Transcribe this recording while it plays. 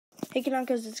Hey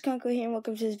Kanonkos, it's Konko here and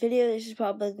welcome to this video. This is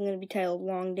probably going to be titled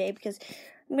Long Day because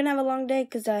I'm going to have a long day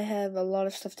because I have a lot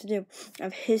of stuff to do. I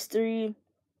have history.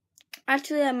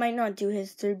 Actually, I might not do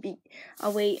history.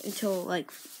 I'll wait until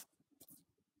like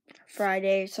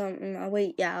Friday or something. I'll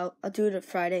do it on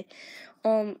Friday.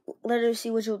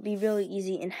 Literacy, which will be really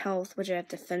easy, and health, which I have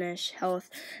to finish health.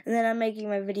 And then I'm making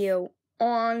my video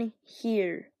on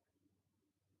here.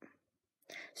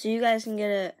 So you guys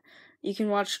can you can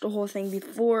watch the whole thing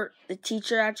before the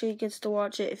teacher actually gets to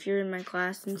watch it if you're in my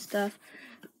class and stuff,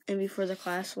 and before the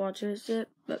class watches it.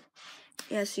 But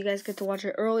yeah, so you guys get to watch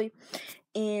it early,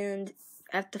 and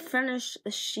I have to finish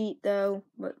the sheet though,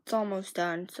 but it's almost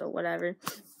done, so whatever.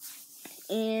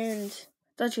 And it's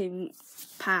actually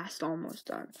past almost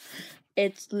done.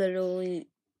 It's literally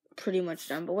pretty much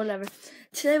done, but whatever.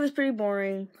 Today was pretty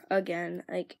boring again.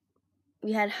 Like,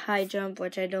 we had high jump,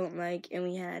 which I don't like, and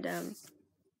we had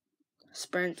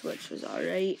sprint, which was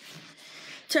alright.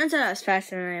 Turns out I was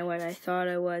faster than what I thought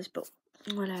I was, but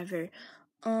whatever.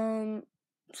 So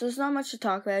there's not much to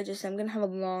talk about. Just I'm gonna have a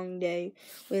long day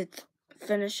with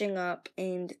finishing up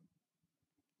and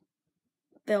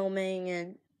filming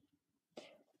and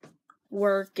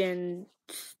work and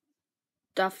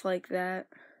stuff like that.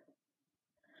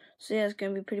 So yeah, it's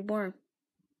gonna be pretty boring.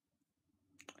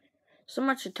 So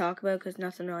much to talk about because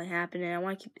nothing really happened, and I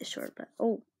want to keep this short, but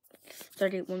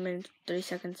 31 minutes, 30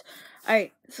 seconds.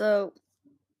 Alright, so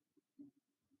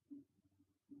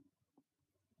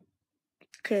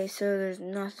there's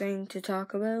nothing to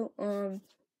talk about.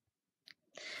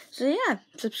 So yeah,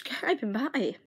 subscribe and bye.